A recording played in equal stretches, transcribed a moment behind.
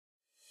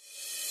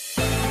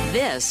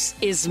This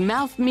is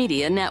Mouth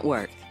Media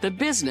Network, the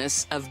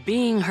business of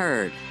being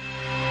heard.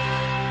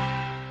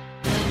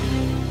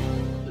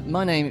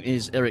 My name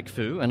is Eric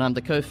Fu, and I'm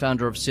the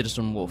co-founder of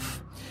Citizen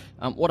Wolf.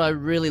 What I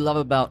really love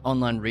about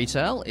online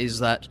retail is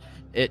that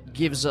it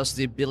gives us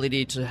the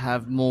ability to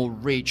have more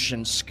reach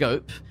and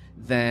scope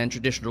than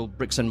traditional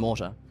bricks and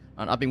mortar.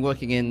 And I've been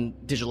working in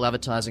digital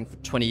advertising for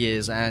 20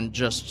 years, and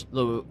just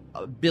the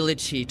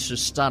ability to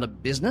start a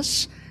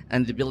business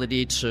and the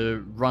ability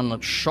to run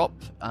a shop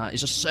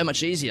is just so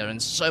much easier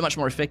and so much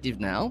more effective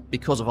now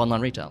because of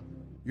online retail.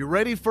 You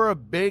ready for a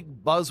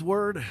big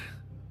buzzword?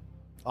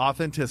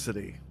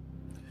 Authenticity.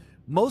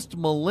 Most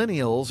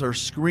millennials are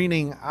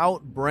screening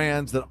out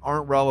brands that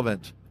aren't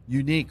relevant,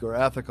 unique, or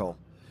ethical.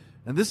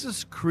 And this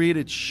has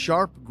created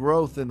sharp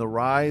growth in the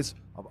rise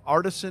of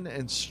artisan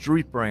and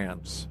street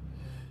brands.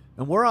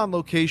 And we're on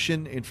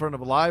location in front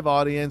of a live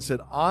audience at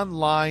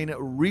Online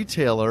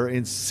Retailer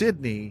in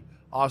Sydney,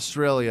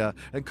 Australia.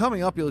 And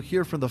coming up, you'll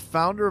hear from the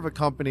founder of a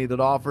company that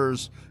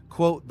offers,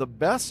 quote, the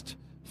best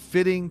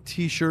fitting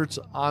t-shirts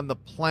on the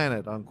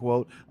planet,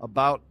 unquote,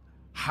 about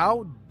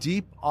how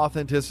deep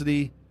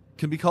authenticity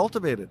can be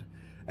cultivated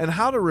and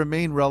how to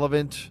remain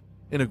relevant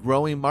in a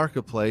growing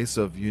marketplace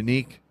of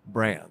unique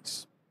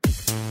brands.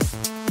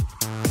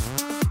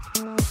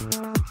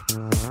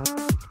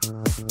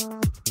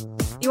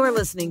 You're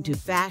listening to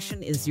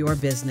Fashion is Your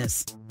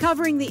Business,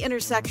 covering the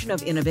intersection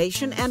of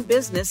innovation and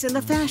business in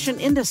the fashion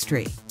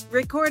industry.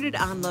 Recorded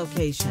on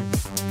location.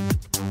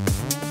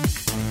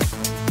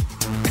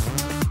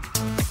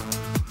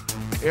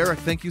 Eric,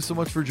 thank you so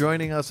much for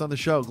joining us on the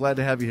show. Glad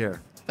to have you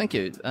here. Thank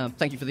you.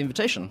 Thank you for the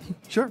invitation.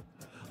 Sure.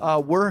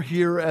 We're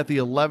here at the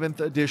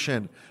 11th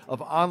edition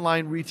of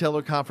Online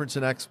Retailer Conference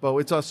and Expo.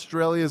 It's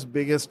Australia's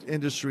biggest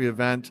industry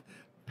event,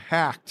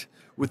 packed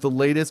with the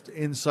latest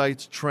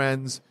insights,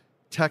 trends,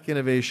 tech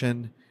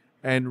innovation,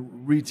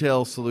 and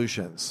retail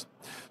solutions.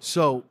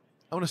 So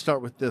I want to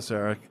start with this,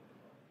 Eric.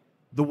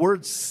 The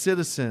word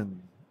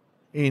citizen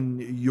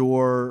in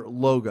your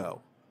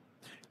logo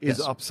is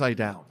upside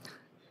down.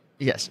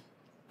 Yes.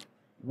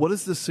 What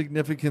is the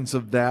significance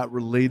of that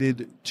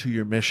related to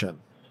your mission?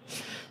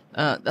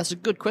 That's a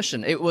good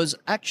question. It was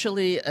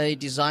actually a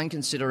design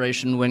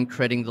consideration when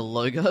creating the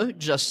logo,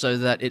 just so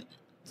that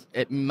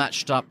it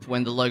matched up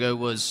when the logo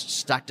was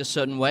stacked a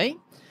certain way.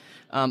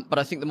 But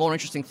I think the more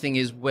interesting thing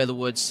is where the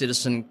word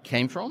citizen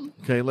came from.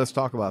 Okay, let's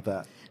talk about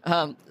that.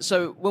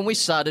 So when we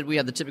started, we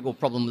had the typical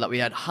problem that we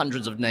had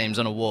hundreds of names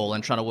on a wall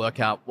and trying to work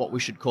out what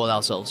we should call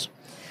ourselves.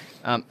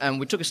 And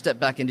we took a step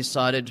back and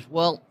decided,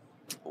 well,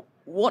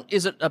 what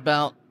is it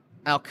about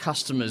our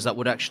customers that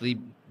would actually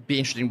be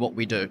interested in what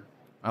we do?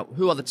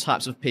 Who are the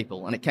types of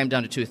people? And it came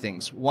down to two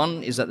things.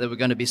 One is that they were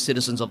going to be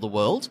citizens of the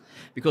world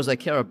because they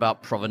care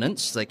about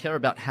provenance, they care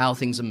about how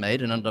things are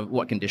made and under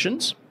what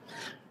conditions.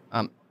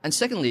 And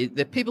secondly,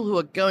 they're people who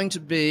are going to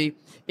be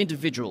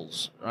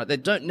individuals, right? They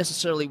don't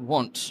necessarily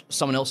want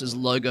someone else's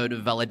logo to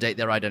validate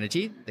their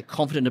identity. They're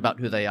confident about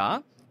who they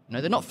are.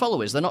 They're not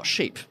followers, they're not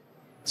sheep.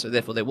 So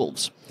therefore they're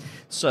wolves.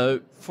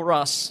 So for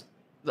us,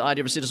 the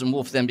idea of a citizen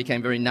wolf then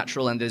became very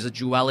natural, and there's a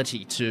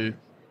duality to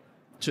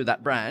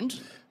that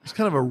brand. It's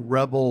kind of a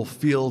rebel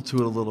feel to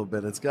it a little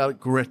bit. It's got a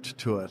grit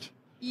to it.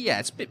 Yeah,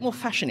 it's a bit more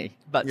fashiony.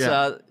 But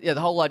the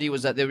whole idea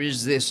was that there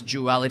is this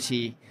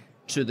duality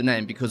to the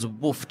name because a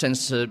wolf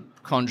tends to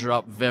conjure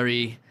up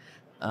very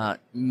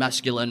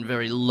masculine,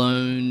 very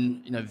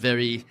lone,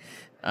 very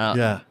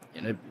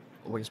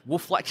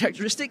wolf-like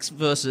characteristics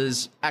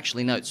versus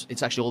actually, no,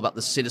 it's actually all about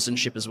the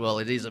citizenship as well.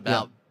 It is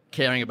about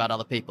caring about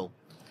other people.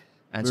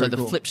 And very so the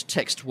cool. Flipped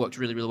text worked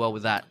really, really well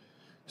with that.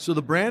 So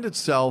the brand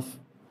itself,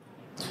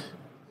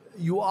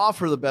 you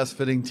offer the best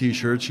fitting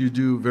t-shirts. You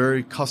do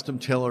very custom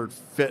tailored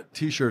fit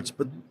t-shirts,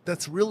 but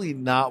that's really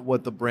not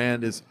what the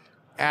brand is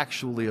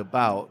actually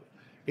about.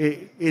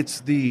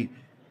 It's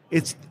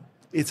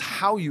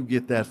how you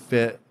get that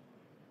fit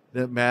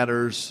that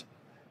matters,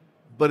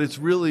 but it's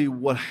really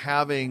what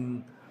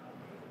having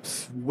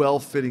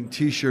well-fitting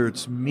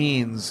t-shirts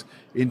means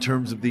in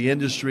terms of the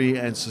industry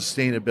and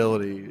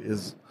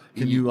sustainability.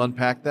 Can you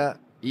unpack that?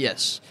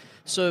 Yes.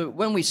 So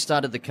when we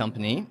started the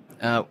company,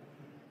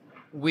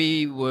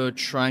 we were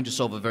trying to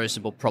solve a very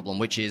simple problem,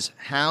 which is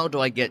how do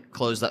I get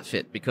clothes that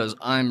fit? Because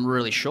I'm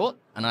really short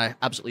and I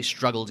absolutely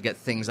struggle to get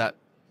things that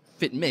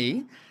fit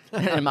me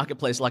in a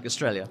marketplace like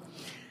Australia.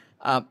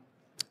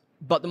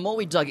 But the more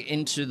we dug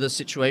into the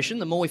situation,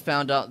 the more we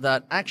found out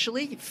that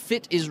actually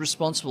fit is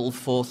responsible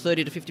for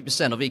 30 to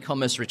 50% of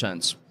e-commerce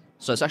returns.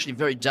 So it's actually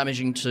very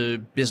damaging to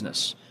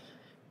business.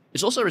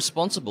 It's also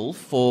responsible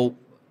for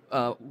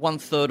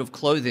 1/3 of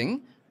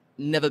clothing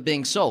never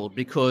being sold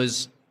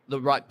because the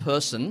right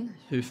person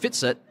who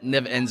fits it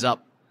never ends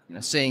up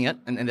seeing it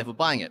and therefore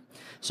buying it.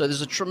 So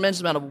there's a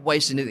tremendous amount of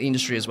waste in the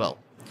industry as well.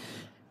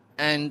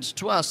 And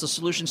to us, the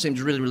solution seemed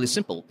really, really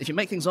simple. If you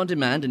make things on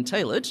demand and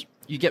tailored,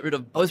 you get rid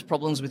of both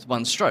problems with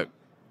one stroke.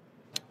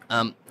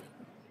 And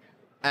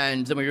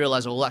then we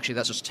realized, well, actually,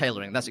 that's just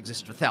tailoring. That's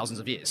existed for thousands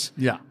of years.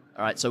 Yeah.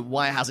 All right, so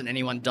why hasn't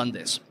anyone done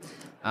this?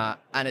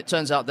 And it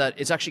turns out that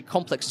it's actually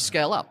complex to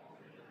scale up.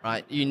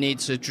 right? You need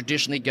to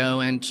traditionally go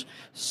and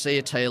see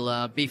a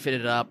tailor, be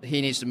fitted up.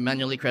 He needs to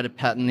manually create a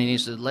pattern. He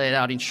needs to lay it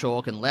out in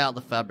chalk and lay out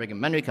the fabric and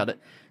manually cut it.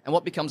 And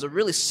what becomes a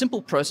really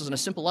simple process and a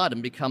simple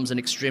item becomes an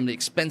extremely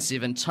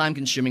expensive and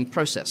time-consuming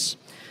process.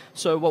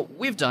 So what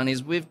we've done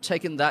is we've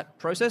taken that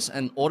process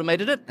and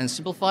automated it and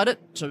simplified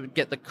it to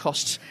get the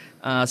cost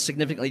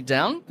significantly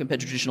down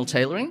compared to traditional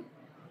tailoring.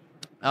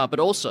 But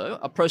also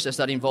a process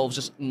that involves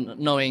just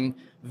knowing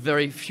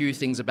very few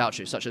things about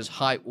you, such as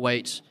height,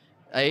 weight,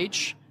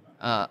 age,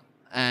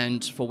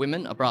 and for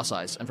women, a bra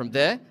size. And from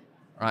there,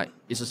 right,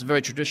 it's just a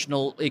very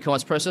traditional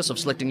e-commerce process of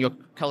selecting your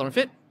color and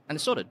fit, and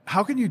it's sorted.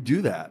 How can you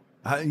do that?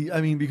 I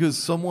mean, because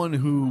someone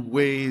who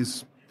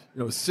weighs,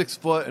 6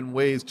 foot and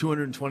weighs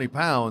 220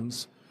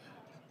 pounds,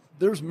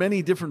 there's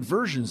many different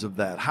versions of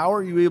that. How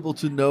are you able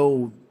to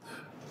know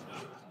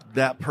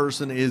that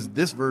person is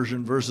this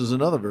version versus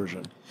another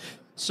version?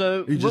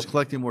 So are you just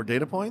collecting more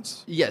data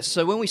points? Yes.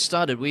 So when we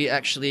started, we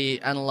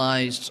actually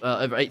analyzed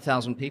over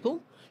 8,000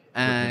 people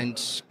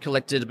and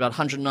collected about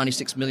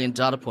 196 million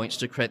data points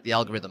to create the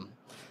algorithm.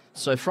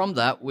 So from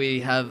that, we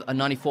have a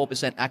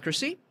 94%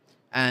 accuracy.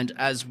 And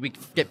as we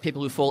get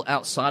people who fall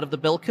outside of the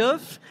bell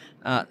curve,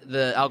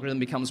 the algorithm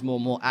becomes more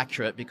and more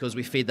accurate because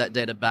we feed that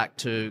data back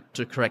to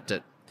correct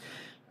it.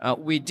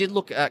 We did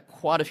look at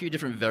quite a few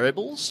different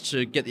variables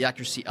to get the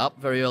accuracy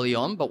up very early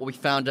on, but we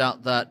found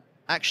out that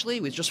actually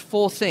with just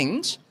 4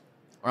 things,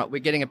 right, we're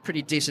getting a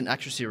pretty decent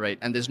accuracy rate,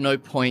 and there's no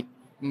point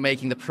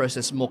making the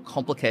process more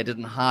complicated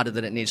and harder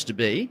than it needs to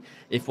be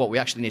if what we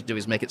actually need to do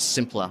is make it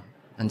simpler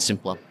and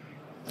simpler.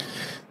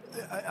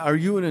 Are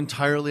you an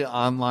entirely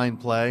online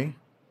play,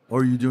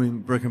 or are you doing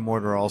brick and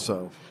mortar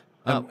also?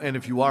 And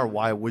if you are,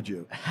 why would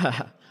you?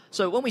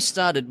 So when we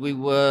started, we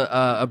were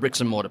a bricks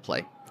and mortar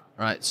play,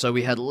 right? So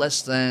we had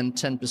less than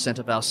 10%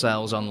 of our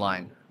sales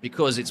online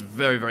because it's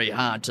very, very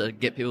hard to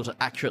get people to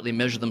accurately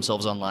measure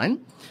themselves online.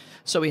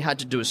 So we had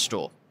to do a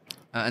store.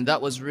 And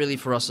that was really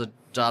for us a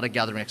data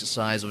gathering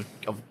exercise of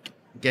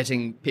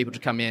getting people to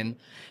come in,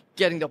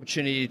 getting the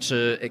opportunity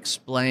to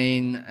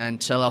explain and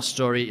tell our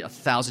story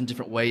 1,000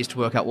 different ways to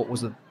work out what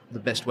was the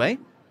best way.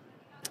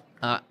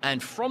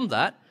 And from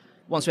that,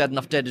 once we had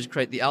enough data to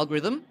create the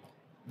algorithm,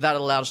 that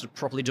allowed us to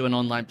properly do an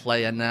online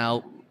play. And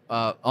now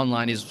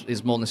online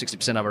is more than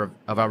 60%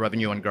 of our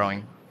revenue and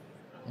growing.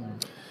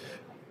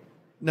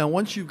 Now,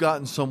 once you've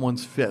gotten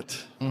someone's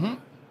fit,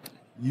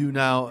 you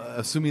now,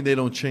 assuming they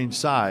don't change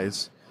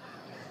size,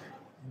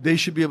 they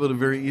should be able to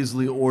very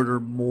easily order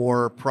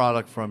more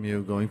product from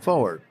you going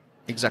forward.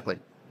 Exactly.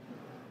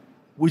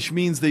 Which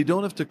means they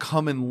don't have to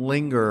come and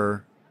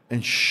linger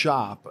and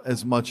shop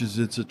as much as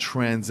it's a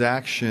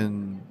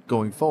transaction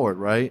going forward,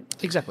 right?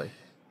 Exactly.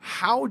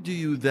 How do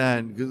you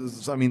then,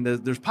 because I mean,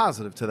 there's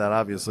positive to that,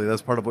 obviously.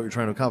 That's part of what you're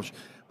trying to accomplish.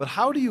 But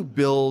how do you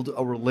build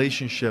a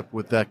relationship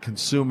with that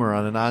consumer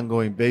on an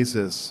ongoing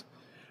basis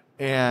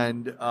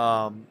and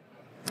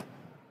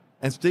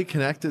stay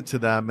connected to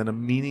them in a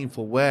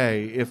meaningful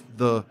way if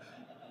the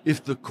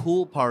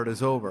cool part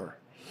is over,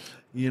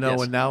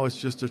 Yes. and now it's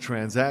just a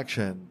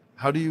transaction?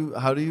 How do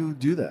you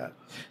do that?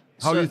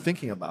 How are you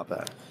thinking about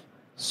that?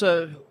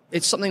 So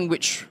it's something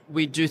which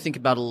we do think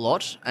about a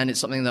lot, and it's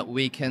something that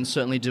we can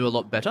certainly do a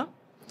lot better.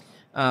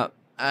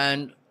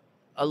 And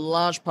a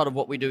large part of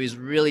what we do is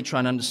really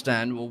trying to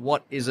understand, well,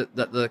 what is it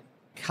that the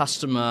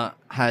customer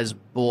has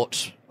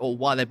bought or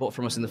why they bought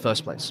from us in the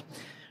first place.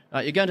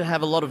 You're going to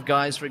have a lot of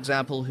guys, for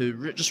example,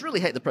 who just really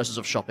hate the process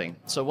of shopping.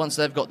 So once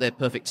they've got their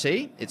perfect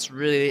tee, it's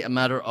really a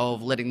matter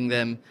of letting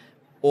them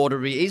order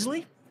really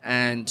easily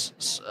and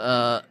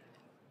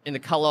in the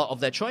color of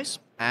their choice,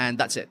 and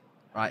that's it.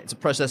 Right? It's a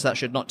process that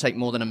should not take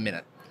more than a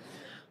minute.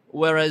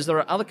 Whereas there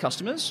are other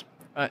customers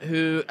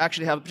who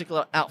actually have a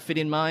particular outfit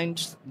in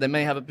mind. They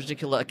may have a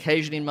particular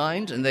occasion in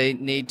mind, and they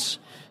need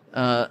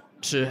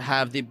to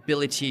have the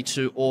ability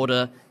to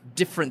order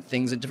different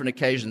things at different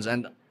occasions.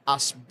 And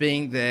us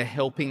being there,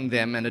 helping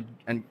them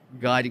and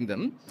guiding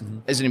them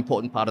is an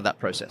important part of that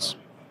process.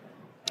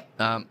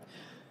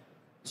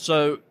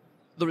 So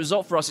the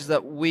result for us is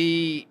that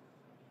we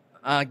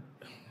are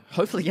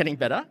hopefully getting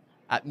better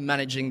at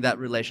managing that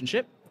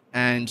relationship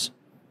and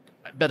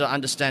better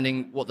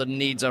understanding what the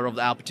needs are of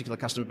our particular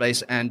customer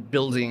base and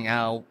building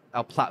our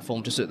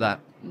platform to suit that.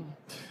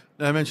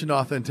 Now, I mentioned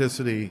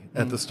authenticity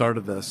at the start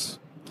of this.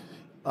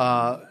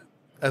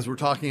 As we're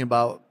talking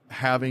about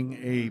having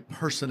a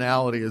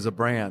personality as a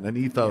brand, an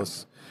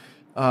ethos,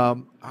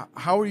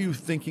 how are you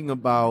thinking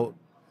about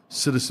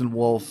Citizen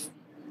Wolf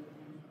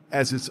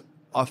as its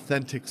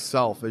authentic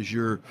self, as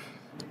you're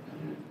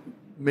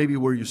maybe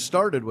where you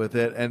started with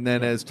it, and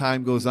then as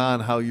time goes on,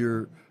 how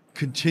you're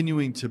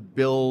continuing to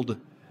build,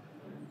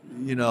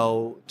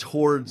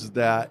 towards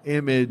that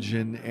image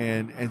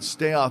and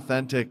stay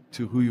authentic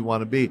to who you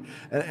want to be.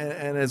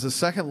 And as a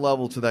second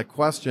level to that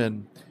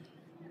question,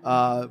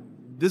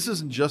 this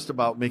isn't just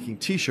about making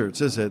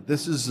T-shirts, is it?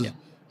 This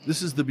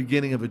is the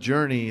beginning of a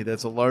journey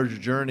that's a larger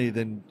journey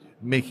than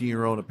making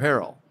your own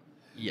apparel.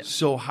 Yes.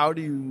 So how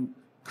do you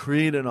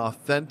create an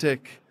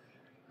authentic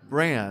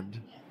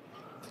brand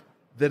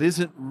that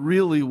isn't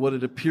really what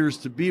it appears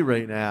to be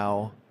right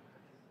now,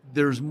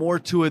 there's more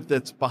to it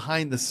that's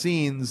behind the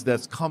scenes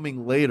that's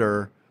coming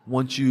later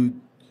once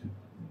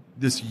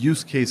this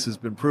use case has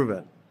been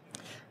proven.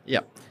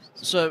 Yeah.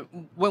 So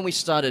when we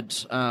started,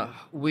 our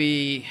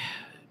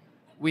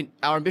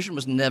ambition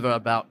was never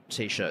about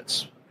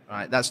T-shirts.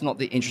 Right? That's not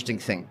the interesting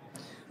thing.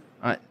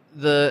 Right?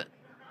 The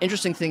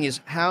interesting thing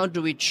is, how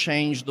do we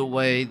change the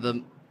way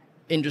the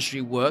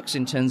industry works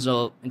in terms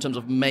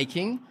of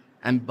making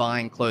and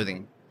buying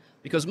clothing?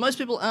 Because most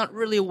people aren't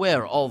really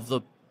aware of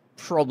the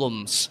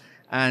problems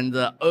and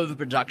the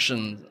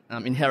overproduction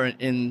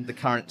inherent in the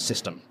current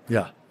system.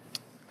 Yeah.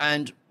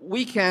 And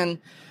we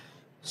can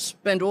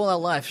spend all our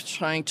life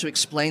trying to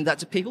explain that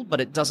to people,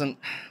 but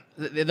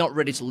they're not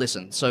ready to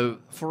listen. So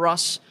for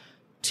us,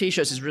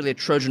 T-shirts is really a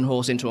Trojan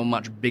horse into a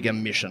much bigger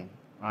mission,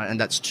 right? And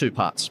that's two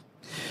parts.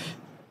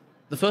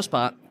 The first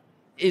part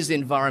is the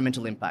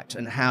environmental impact,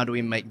 and how do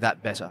we make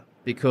that better?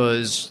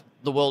 Because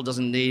the world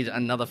doesn't need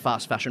another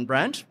fast fashion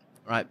brand,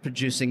 right,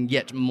 producing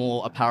yet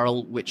more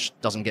apparel which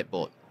doesn't get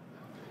bought.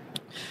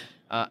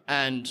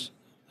 And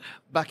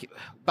back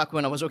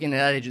when I was working in an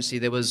ad agency,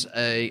 there was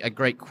a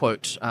great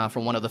quote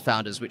from one of the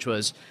founders, which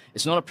was,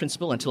 "It's not a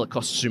principle until it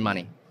costs you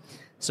money."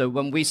 So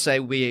when we say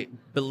we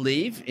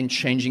believe in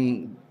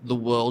changing the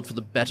world for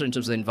the better in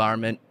terms of the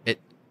environment, it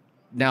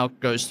now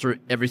goes through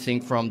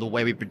everything from the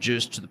way we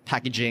produce to the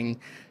packaging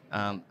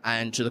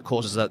and to the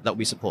causes that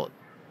we support.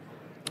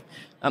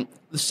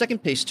 The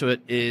second piece to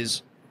it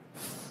is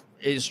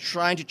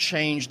trying to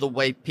change the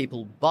way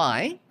people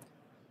buy,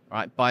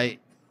 right, by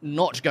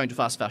not going to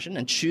fast fashion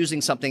and choosing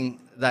something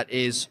that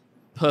is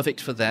perfect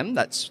for them,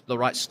 that's the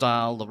right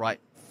style, the right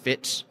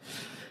fit,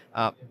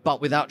 but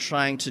without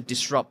trying to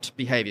disrupt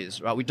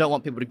behaviors, right? We don't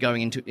want people to go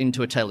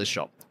into a tailor's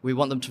shop. We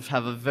want them to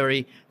have a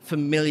very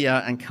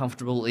familiar and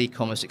comfortable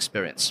e-commerce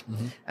experience.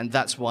 Mm-hmm. And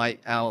that's why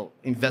our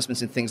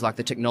investments in things like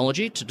the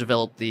technology to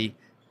develop the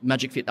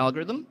Magic Fit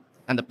algorithm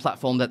and the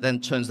platform that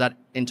then turns that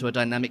into a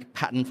dynamic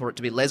pattern for it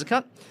to be laser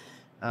cut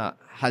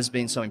has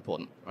been so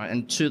important, right?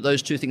 And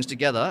those two things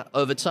together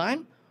over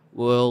time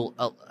will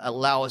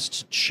allow us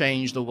to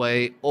change the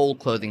way all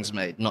clothing's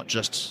made, not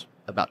just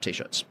about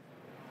T-shirts.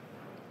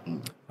 All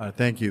right,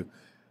 thank you.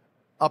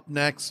 Up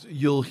next,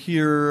 you'll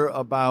hear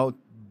about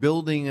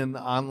building an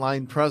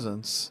online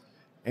presence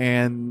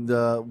and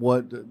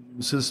what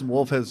Citizen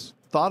Wolf has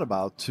thought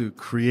about to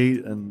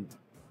create an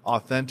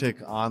authentic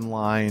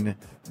online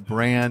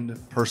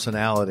brand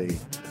personality.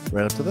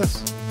 Right up to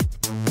this.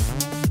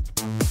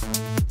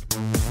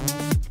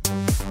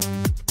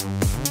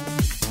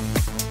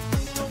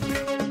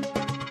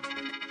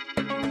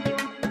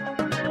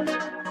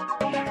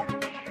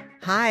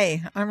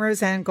 Hi, I'm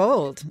Roseanne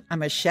Gold.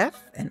 I'm a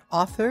chef, an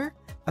author,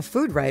 a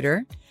food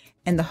writer,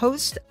 and the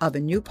host of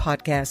a new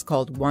podcast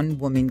called One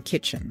Woman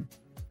Kitchen.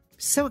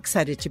 So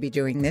excited to be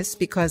doing this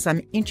because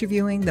I'm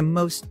interviewing the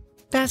most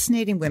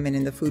fascinating women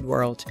in the food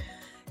world.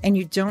 And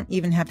you don't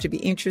even have to be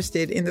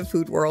interested in the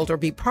food world or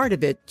be part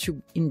of it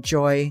to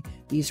enjoy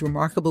these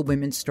remarkable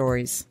women's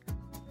stories.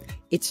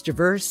 It's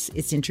diverse,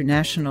 it's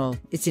international,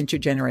 it's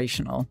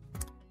intergenerational.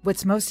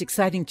 What's most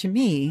exciting to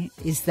me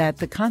is that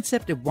the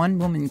concept of One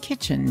Woman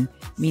Kitchen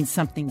means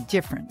something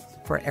different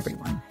for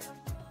everyone.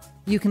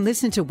 You can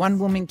listen to One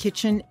Woman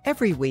Kitchen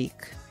every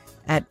week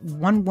at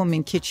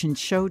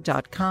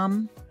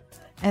onewomankitchenshow.com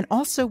and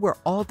also where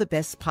all the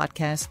best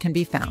podcasts can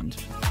be found.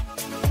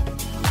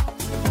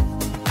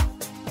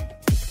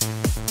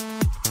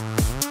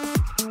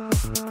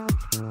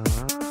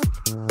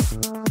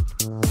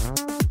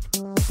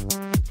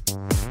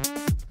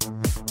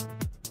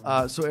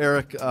 So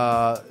Eric,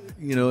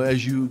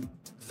 as you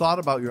thought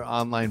about your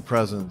online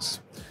presence,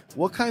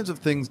 what kinds of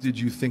things did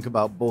you think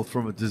about both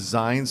from a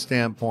design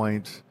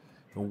standpoint,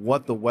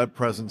 what the web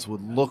presence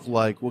would look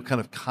like, what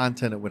kind of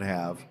content it would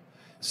have?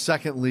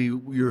 Secondly,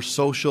 your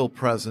social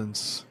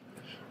presence,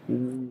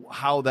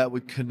 how that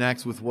would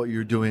connect with what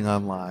you're doing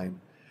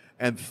online.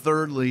 And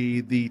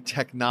thirdly, the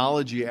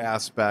technology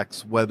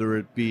aspects, whether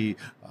it be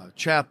a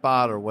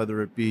chatbot or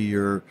whether it be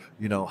your,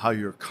 how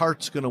your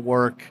cart's going to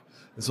work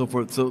and so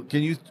forth. So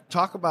can you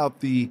talk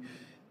about the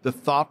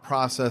thought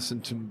process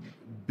into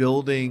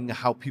building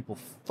how people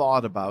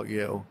thought about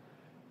you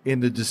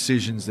in the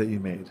decisions that you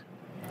made?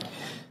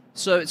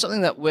 So it's something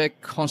that we're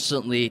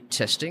constantly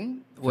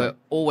testing. We're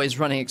always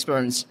running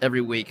experiments every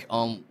week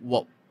on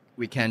what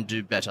we can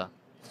do better.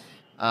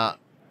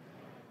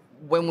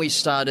 When we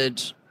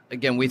started,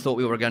 again, we thought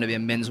we were going to be a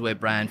menswear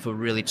brand for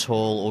really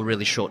tall or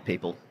really short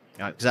people,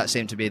 because that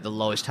seemed to be the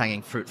lowest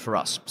hanging fruit for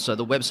us. So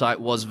the website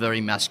was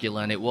very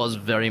masculine. It was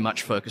very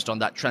much focused on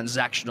that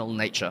transactional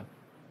nature.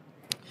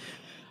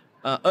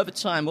 Over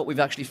time, what we've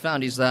actually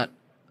found is that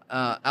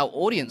our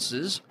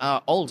audiences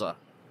are older,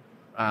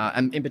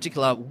 and in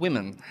particular,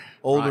 women.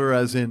 Older, right?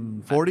 As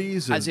in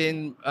 40s? As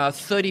in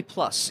 30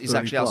 plus is 30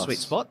 actually plus. Our sweet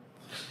spot.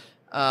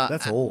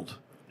 That's old.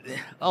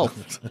 Oh,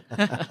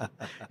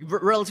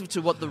 relative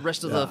to what the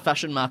rest of the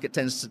fashion market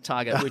tends to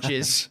target, which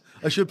is...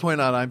 I should point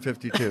out I'm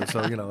 52, so,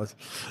 it's...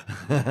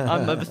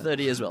 I'm over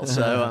 30 as well,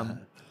 so,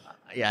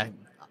 yeah.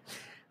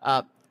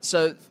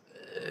 So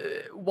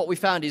what we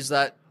found is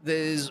that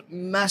there's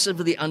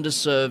massively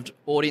underserved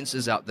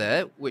audiences out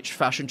there which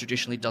fashion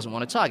traditionally doesn't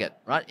want to target,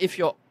 right? If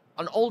you're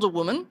an older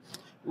woman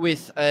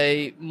with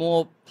a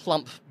more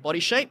plump body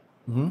shape,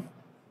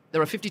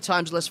 there are 50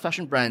 times less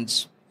fashion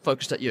brands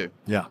focused at you.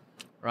 Yeah.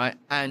 Right?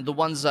 And the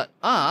ones that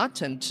are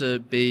tend to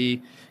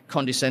be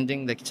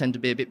condescending, they tend to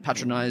be a bit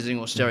patronizing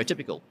or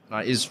stereotypical,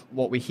 right? Is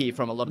what we hear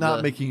from a lot of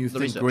Not making you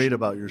think research. great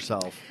about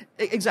yourself.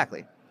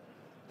 Exactly.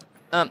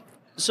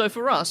 So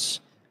for us,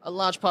 a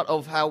large part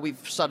of how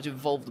we've started to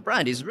evolve the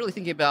brand is really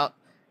thinking about,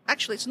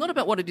 actually, it's not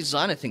about what a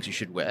designer thinks you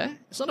should wear.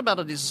 It's not about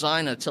a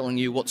designer telling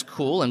you what's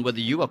cool and whether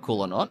you are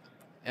cool or not.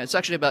 It's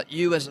actually about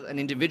you as an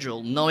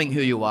individual knowing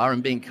who you are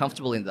and being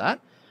comfortable in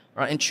that,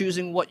 right? And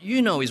choosing what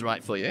you know is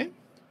right for you,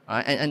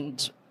 right?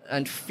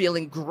 And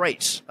feeling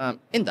great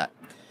in that.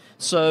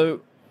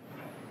 So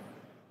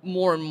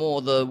more and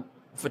more the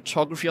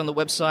photography on the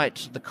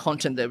website, the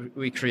content that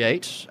we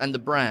create, and the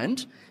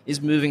brand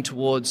is moving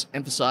towards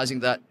emphasizing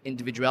that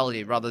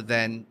individuality rather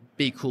than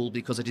be cool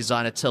because a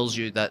designer tells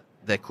you that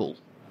they're cool.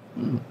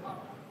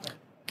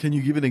 Can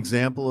you give an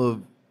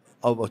example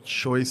of a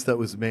choice that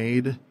was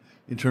made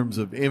in terms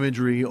of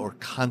imagery or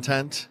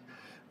content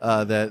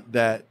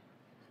that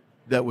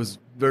was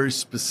very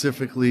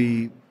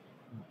specifically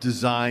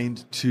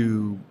designed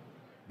to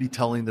be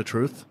telling the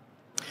truth?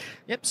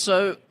 Yep.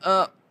 So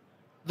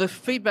the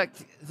feedback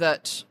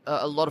that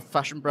a lot of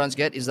fashion brands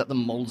get is that the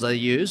molds they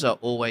use are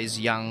always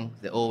young,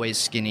 they're always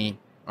skinny,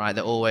 right?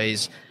 They're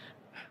always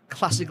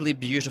classically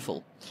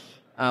beautiful.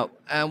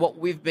 And what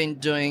we've been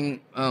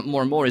doing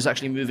more and more is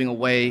actually moving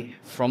away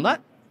from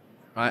that.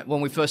 Right?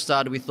 When we first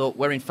started, we thought,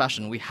 we're in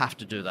fashion, we have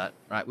to do that.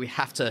 Right? We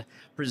have to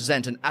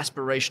present an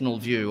aspirational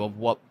view of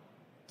what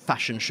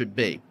fashion should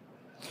be.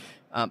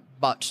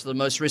 But the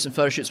most recent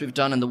photo shoots we've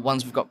done and the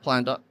ones we've got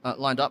lined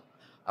up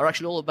are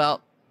actually all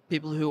about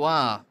people who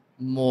are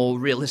more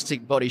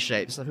realistic body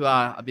shapes, who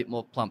are a bit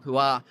more plump, who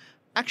are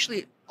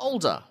actually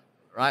older,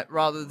 right?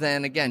 Rather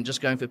than, again, just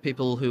going for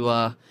people who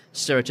are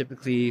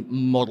stereotypically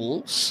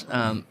models,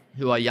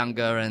 who are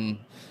younger and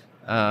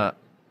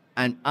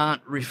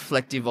aren't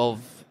reflective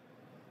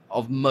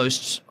of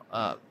most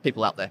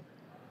people out there.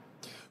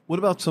 What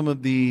about some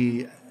of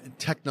the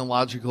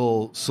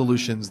technological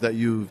solutions that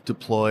you've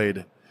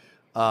deployed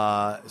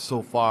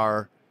so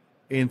far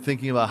in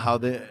thinking about how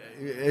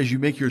as you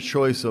make your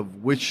choice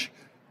of which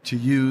to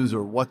use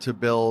or what to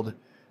build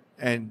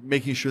and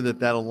making sure that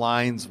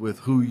aligns with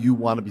who you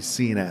want to be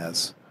seen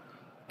as?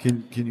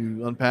 Can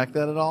you unpack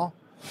that at all?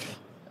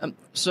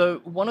 So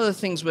one of the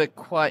things we're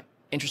quite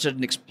interested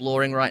in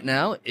exploring right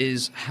now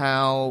is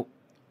how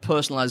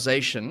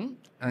personalization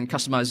and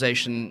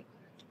customization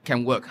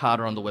can work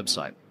harder on the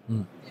website.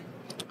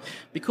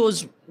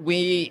 Because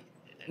we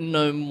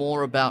know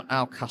more about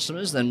our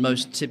customers than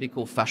most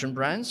typical fashion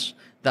brands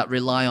that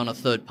rely on a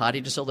third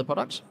party to sell their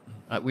products.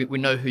 We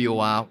know who you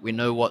are. We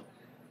know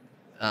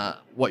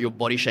what your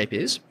body shape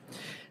is.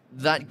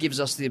 That gives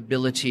us the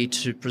ability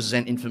to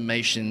present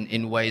information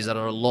in ways that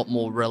are a lot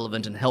more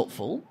relevant and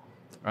helpful,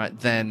 right,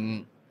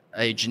 than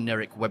a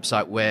generic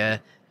website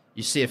where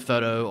you see a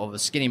photo of a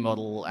skinny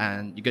model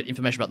and you get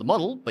information about the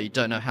model, but you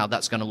don't know how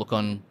that's going to look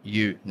on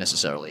you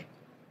necessarily.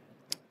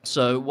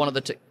 So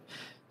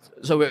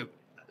so we're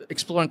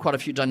exploring quite a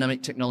few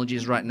dynamic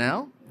technologies right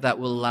now that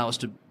will allow us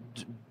to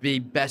be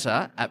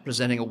better at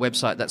presenting a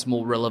website that's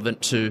more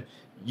relevant to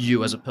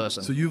you as a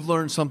person. So you've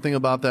learned something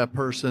about that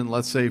person,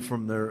 let's say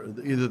from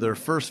either their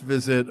first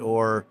visit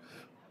or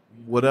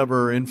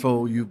whatever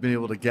info you've been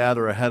able to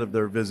gather ahead of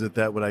their visit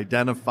that would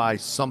identify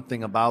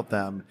something about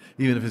them,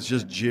 even if it's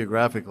just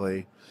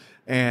geographically.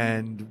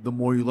 And the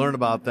more you learn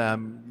about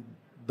them,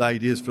 the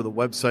idea is for the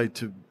website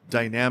to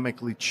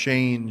dynamically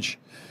change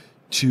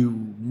to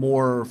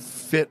more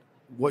fit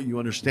what you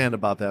understand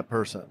about that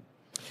person.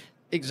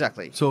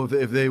 Exactly. So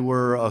if they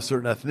were a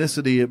certain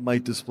ethnicity, it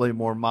might display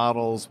more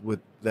models with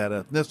that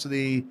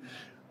ethnicity.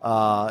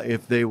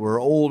 If they were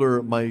older,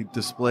 it might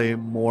display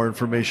more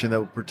information that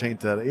would pertain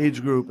to that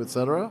age group,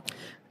 etc.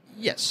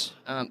 Yes,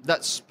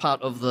 that's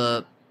part of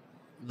the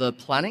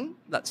planning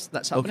that's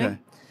happening.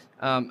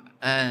 Okay.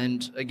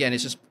 And again,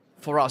 it's just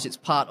for us, it's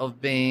part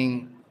of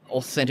being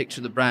authentic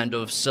to the brand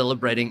of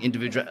celebrating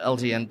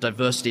individuality and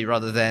diversity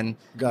rather than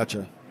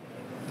Gotcha.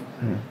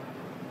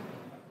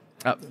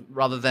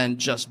 rather than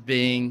just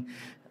being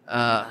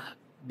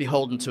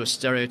beholden to a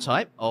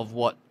stereotype of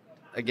what,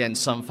 again,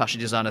 some fashion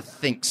designer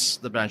thinks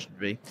the brand should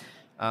be.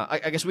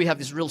 I guess we have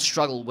this real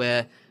struggle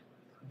where,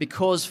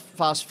 because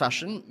fast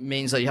fashion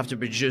means that you have to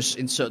produce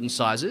in certain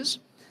sizes,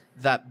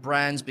 that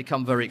brands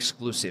become very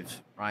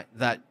exclusive, right?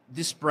 That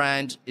this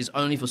brand is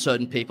only for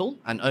certain people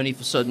and only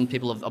for certain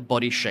people of a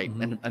body shape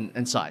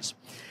and size.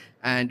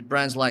 And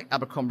brands like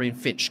Abercrombie and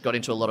Fitch got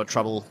into a lot of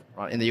trouble,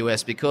 right, in the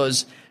US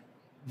because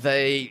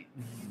they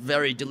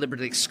very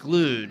deliberately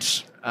exclude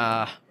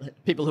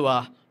people who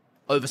are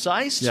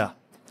oversized,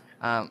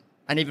 and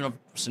even of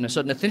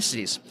certain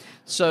ethnicities.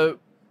 So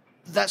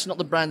that's not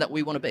the brand that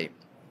we want to be,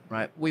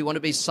 right? We want to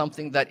be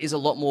something that is a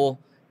lot more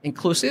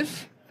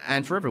inclusive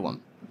and for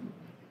everyone,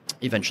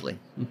 eventually.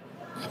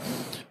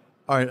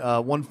 All right,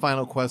 one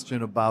final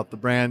question about the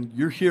brand.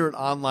 You're here at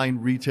Online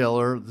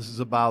Retailer. This is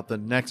about the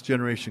next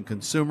generation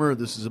consumer.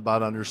 This is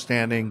about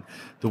understanding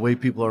the way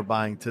people are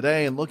buying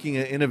today and looking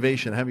at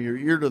innovation, having your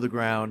ear to the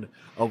ground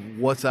of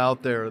what's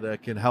out there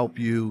that can help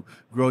you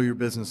grow your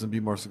business and be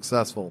more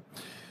successful.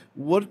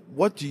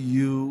 What do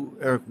you,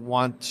 Eric,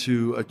 want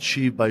to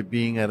achieve by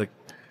being at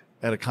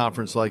a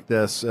conference like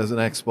this, as an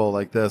expo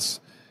like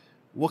this?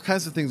 What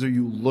kinds of things are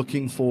you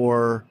looking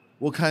for?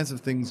 What kinds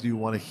of things do you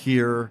want to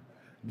hear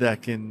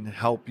that can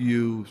help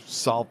you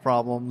solve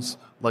problems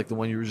like the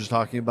one you were just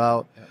talking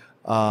about?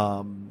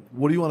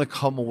 What do you want to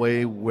come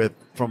away with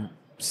from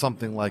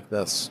something like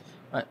this?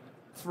 Right.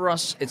 For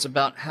us, it's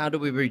about how do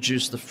we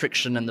reduce the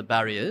friction and the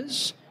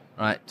barriers,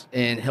 right,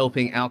 in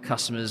helping our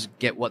customers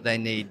get what they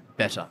need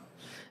better.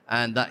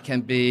 And that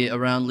can be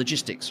around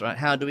logistics, right?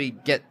 How do we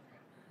get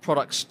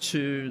products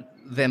to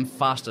them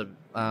faster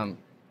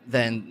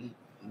than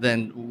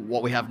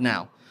what we have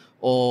now?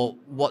 Or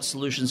what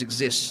solutions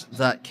exist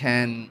that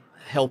can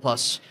help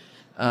us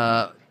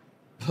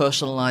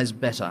personalize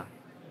better,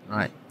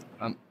 right?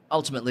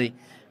 Ultimately,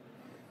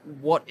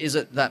 what is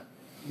it that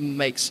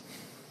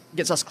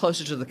gets us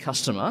closer to the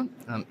customer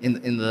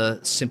in the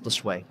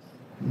simplest way?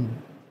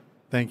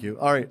 Thank you.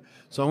 All right,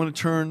 so I'm going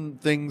to turn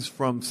things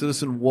from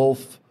Citizen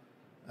Wolf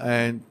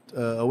and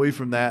away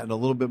from that and a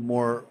little bit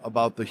more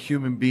about the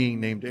human being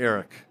named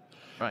Eric.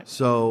 Right.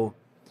 So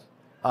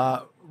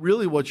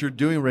really what you're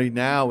doing right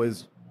now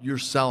is you're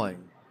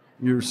selling.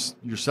 You're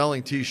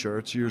selling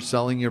T-shirts. You're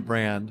selling your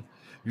brand.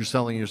 You're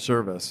selling your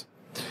service.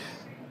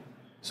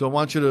 So I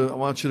want you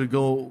to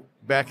go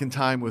back in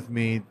time with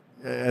me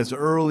as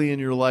early in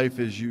your life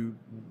as you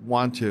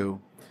want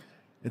to,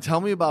 and tell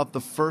me about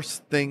the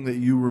first thing that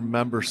you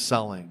remember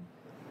selling,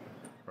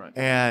 right,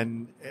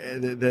 and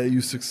that you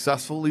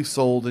successfully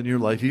sold in your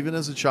life, even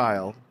as a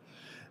child,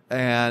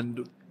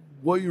 and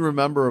what you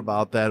remember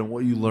about that and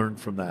what you learned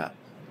from that.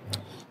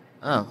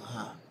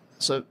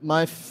 So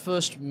my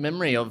first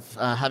memory of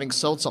having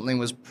sold something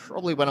was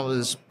probably when I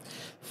was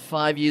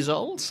 5 years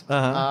old,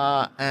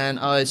 and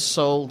I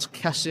sold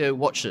Casio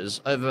watches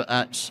over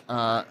at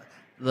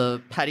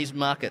the Paddy's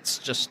Markets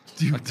just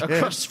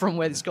across from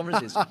where this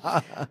conference is.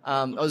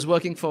 I was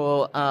working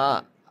for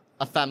a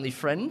family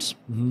friend.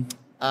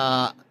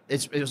 Mm-hmm.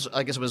 It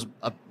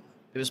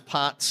was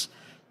part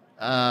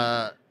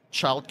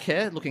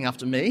childcare, looking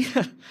after me,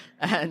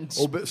 and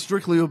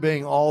strictly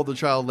obeying all the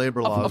child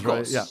labor laws, of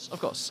course, right? Yeah,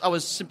 of course. I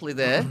was simply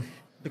there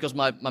because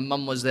my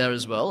mum was there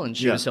as well, and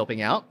she was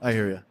helping out. I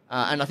hear you.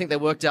 And I think they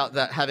worked out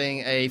that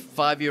having a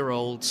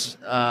 5-year-old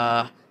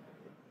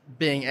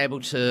being able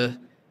to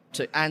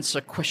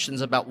answer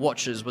questions about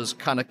watches was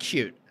kind of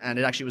cute, and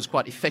it actually was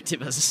quite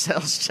effective as a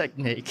sales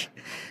technique.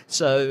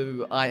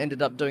 So I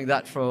ended up doing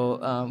that for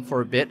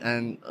a bit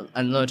and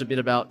learned a bit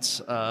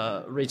about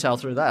retail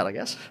through that, I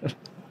guess.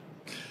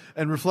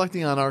 And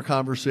reflecting on our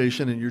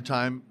conversation and your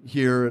time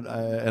here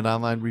at an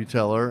Online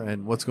Retailer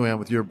and what's going on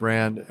with your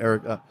brand,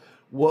 Eric,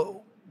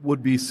 what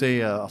would be, say,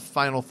 a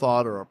final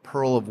thought or a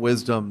pearl of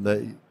wisdom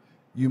that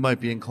you might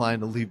be inclined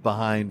to leave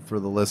behind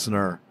for the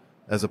listener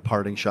as a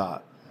parting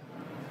shot?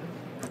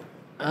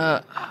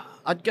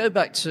 I'd go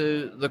back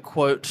to the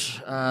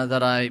quote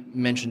that I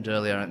mentioned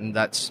earlier, and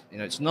that's,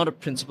 it's not a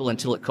principle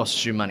until it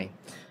costs you money.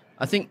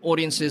 I think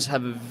audiences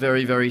have a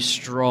very, very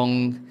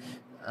strong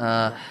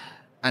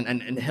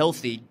and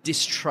healthy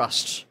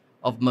distrust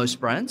of most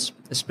brands,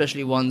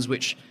 especially ones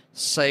which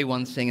say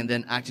one thing and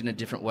then act in a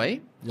different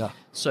way. Yeah.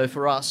 So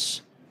for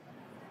us,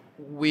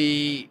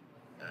 we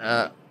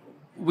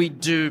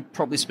do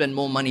probably spend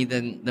more money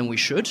than we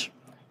should,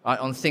 right,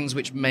 on things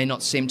which may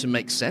not seem to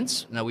make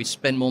sense. Now, we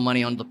spend more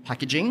money on the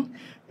packaging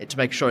to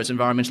make sure it's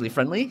environmentally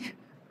friendly.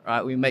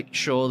 Right? We make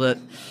sure that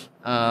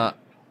our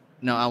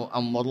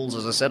models,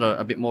 as I said, are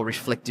a bit more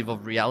reflective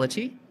of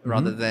reality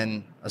rather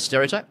than a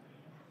stereotype.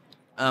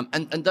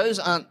 And those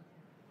aren't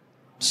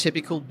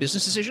typical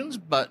business decisions,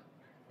 but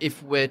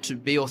if we're to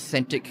be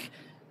authentic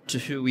to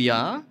who we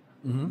are,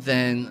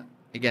 then,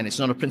 again, it's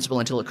not a principle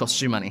until it costs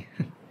you money.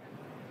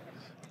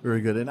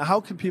 Very good. And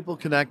how can people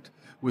connect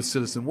with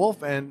Citizen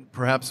Wolf and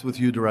perhaps with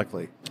you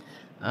directly?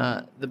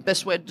 The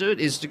best way to do it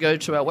is to go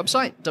to our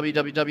website,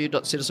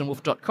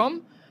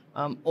 www.citizenwolf.com,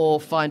 or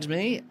find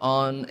me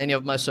on any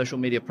of my social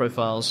media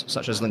profiles,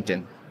 such as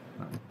LinkedIn.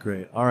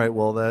 Great. All right.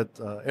 Well,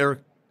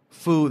 Eric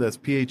Fu, that's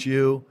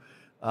Phu,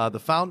 the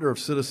founder of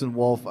Citizen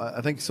Wolf.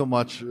 I thank you so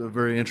much. A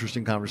very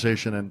interesting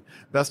conversation, and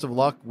best of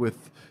luck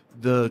with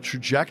the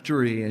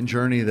trajectory and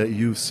journey that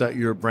you've set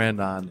your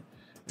brand on.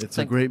 It's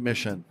a great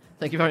mission.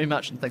 Thank you very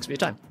much, and thanks for your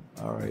time.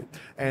 All right.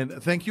 And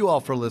thank you all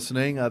for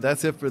listening.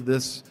 That's it for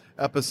this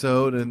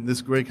episode and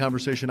this great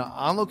conversation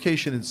on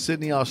location in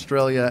Sydney,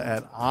 Australia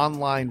at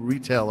Online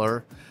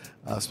Retailer.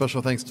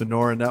 Special thanks to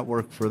Nora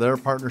Network for their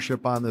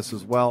partnership on this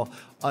as well.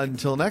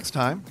 Until next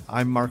time,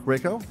 I'm Mark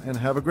Rako, and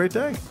have a great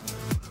day.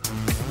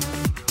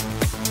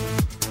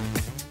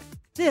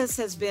 This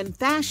has been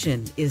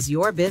Fashion is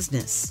Your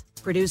Business,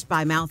 produced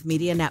by Mouth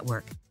Media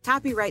Network.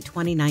 Copyright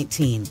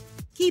 2019.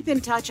 Keep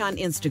in touch on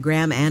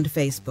Instagram and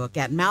Facebook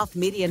at Mouth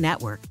Media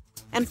Network.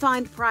 And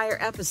find prior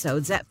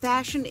episodes at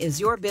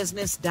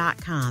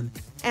fashionisyourbusiness.com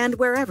and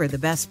wherever the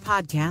best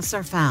podcasts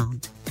are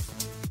found.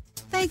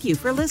 Thank you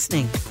for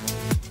listening.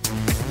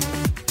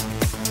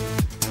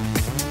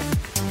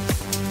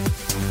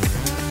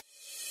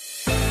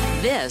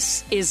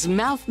 This is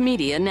Mouth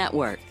Media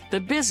Network, the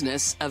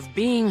business of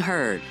being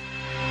heard.